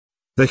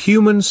The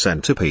Human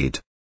Centipede.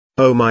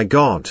 Oh my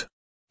god.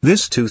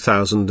 This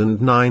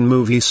 2009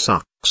 movie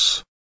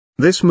sucks.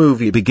 This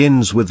movie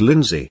begins with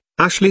Lindsay,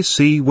 Ashley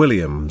C.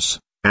 Williams,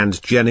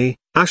 and Jenny,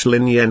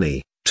 Ashlyn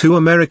Yenny, two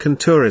American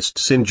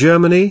tourists in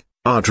Germany,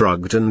 are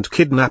drugged and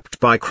kidnapped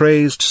by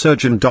crazed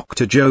surgeon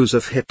Dr.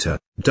 Joseph Hitter,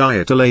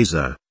 diet a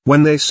laser,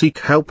 when they seek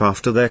help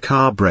after their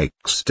car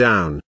breaks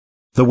down.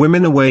 The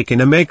women awake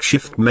in a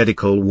makeshift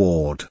medical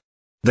ward.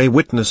 They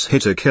witness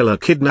Hitter kill a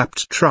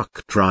kidnapped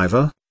truck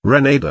driver,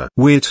 Renada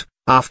Witt,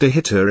 after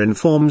Hitter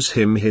informs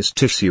him his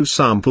tissue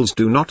samples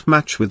do not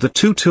match with the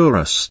two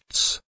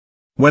tourists.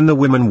 When the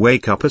women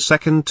wake up a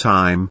second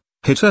time,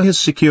 Hitter has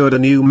secured a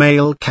new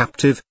male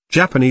captive,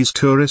 Japanese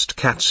tourist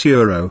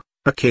Katsuro,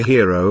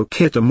 Akihiro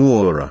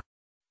Kitamura.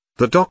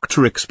 The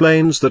doctor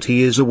explains that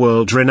he is a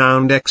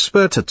world-renowned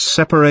expert at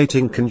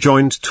separating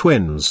conjoined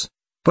twins,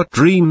 but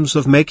dreams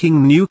of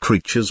making new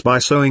creatures by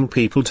sewing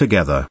people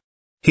together.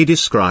 He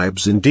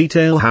describes in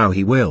detail how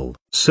he will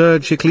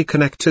surgically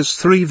connect his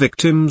three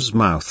victims'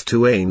 mouth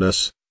to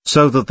anus,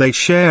 so that they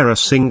share a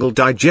single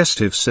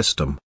digestive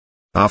system.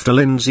 After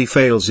Lindsay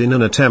fails in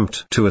an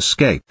attempt to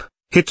escape,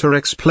 Hitter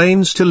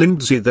explains to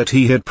Lindsay that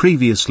he had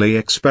previously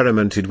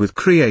experimented with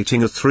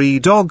creating a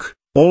three-dog,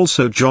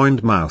 also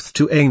joined mouth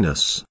to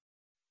anus.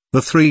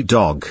 The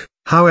three-dog,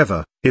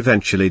 however,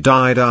 eventually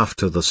died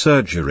after the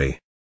surgery.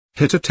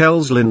 Hitter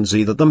tells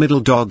Lindsay that the middle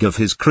dog of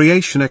his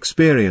creation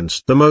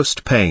experienced the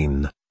most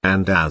pain,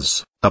 and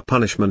as a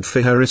punishment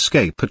for her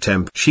escape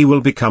attempt she will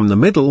become the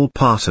middle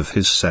part of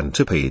his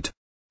centipede.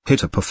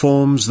 Hitter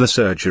performs the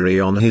surgery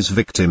on his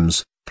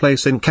victims,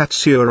 placing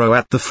Katsuro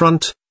at the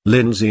front,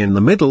 Lindsay in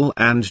the middle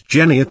and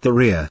Jenny at the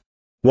rear.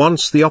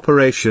 Once the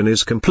operation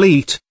is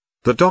complete,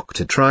 the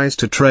doctor tries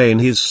to train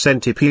his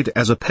centipede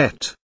as a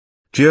pet.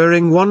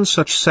 During one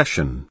such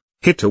session,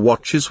 Hitter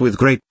watches with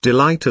great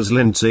delight as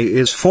Lindsay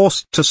is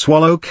forced to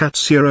swallow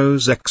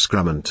Katsuro's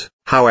excrement.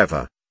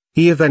 However,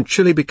 he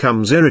eventually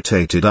becomes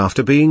irritated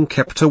after being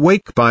kept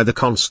awake by the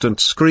constant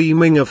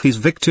screaming of his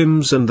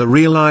victims and the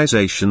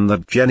realization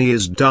that Jenny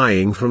is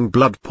dying from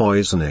blood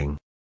poisoning.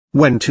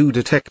 When two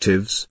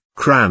detectives,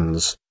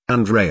 Kranz,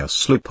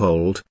 Andreas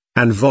Leupold,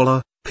 and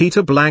Voller,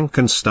 Peter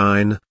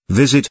Blankenstein,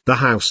 visit the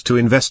house to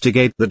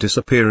investigate the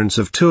disappearance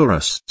of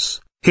tourists,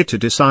 Hitter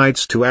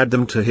decides to add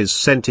them to his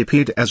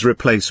centipede as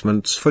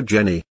replacements for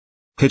Jenny.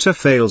 Hitter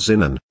fails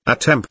in an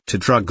attempt to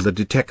drug the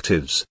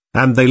detectives,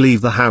 and they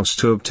leave the house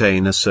to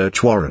obtain a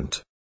search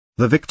warrant.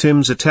 The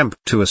victims attempt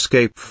to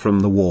escape from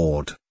the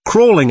ward,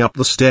 crawling up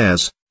the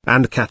stairs,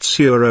 and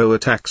Katsuro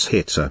attacks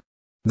Hitter.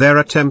 Their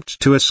attempt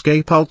to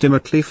escape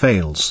ultimately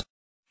fails.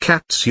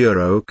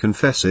 Katsuro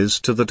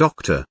confesses to the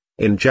doctor,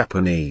 in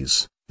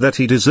Japanese, that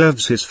he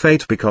deserves his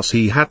fate because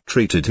he had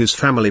treated his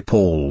family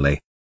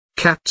poorly.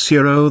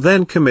 Katsuro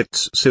then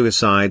commits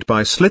suicide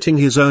by slitting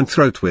his own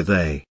throat with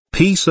a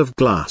piece of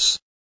glass.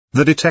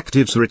 The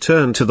detectives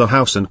return to the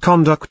house and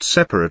conduct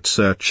separate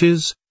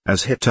searches,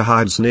 as Hitter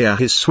hides near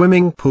his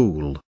swimming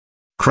pool.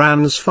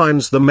 Kranz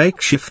finds the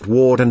makeshift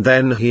ward and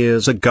then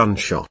hears a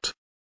gunshot.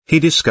 He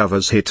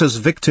discovers Hitter's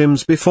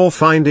victims before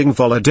finding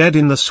Voller dead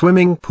in the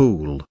swimming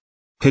pool.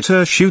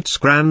 Hitter shoots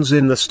Kranz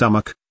in the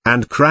stomach,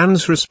 and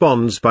Kranz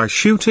responds by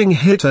shooting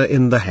Hitter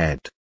in the head.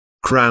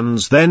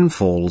 Kranz then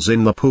falls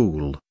in the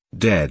pool,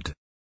 dead.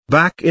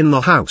 Back in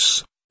the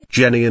house,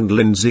 Jenny and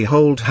Lindsay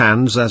hold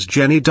hands as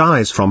Jenny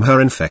dies from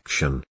her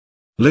infection.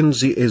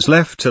 Lindsay is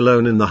left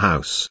alone in the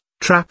house,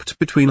 trapped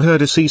between her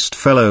deceased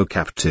fellow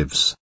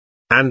captives.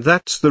 And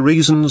that's the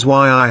reasons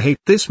why I hate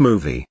this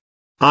movie.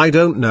 I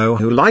don't know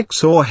who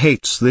likes or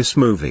hates this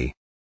movie.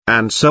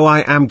 And so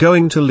I am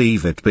going to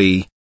leave it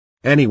be.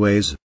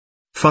 Anyways,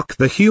 fuck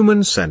the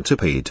Human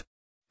Centipede.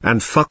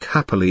 And fuck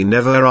Happily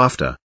Never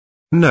After.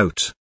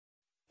 Note: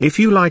 if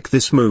you like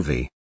this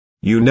movie,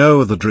 you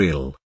know the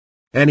drill.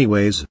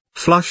 Anyways,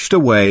 Flushed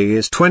Away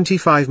is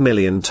 25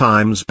 million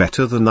times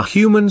better than the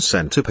Human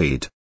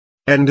Centipede.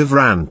 End of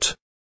rant.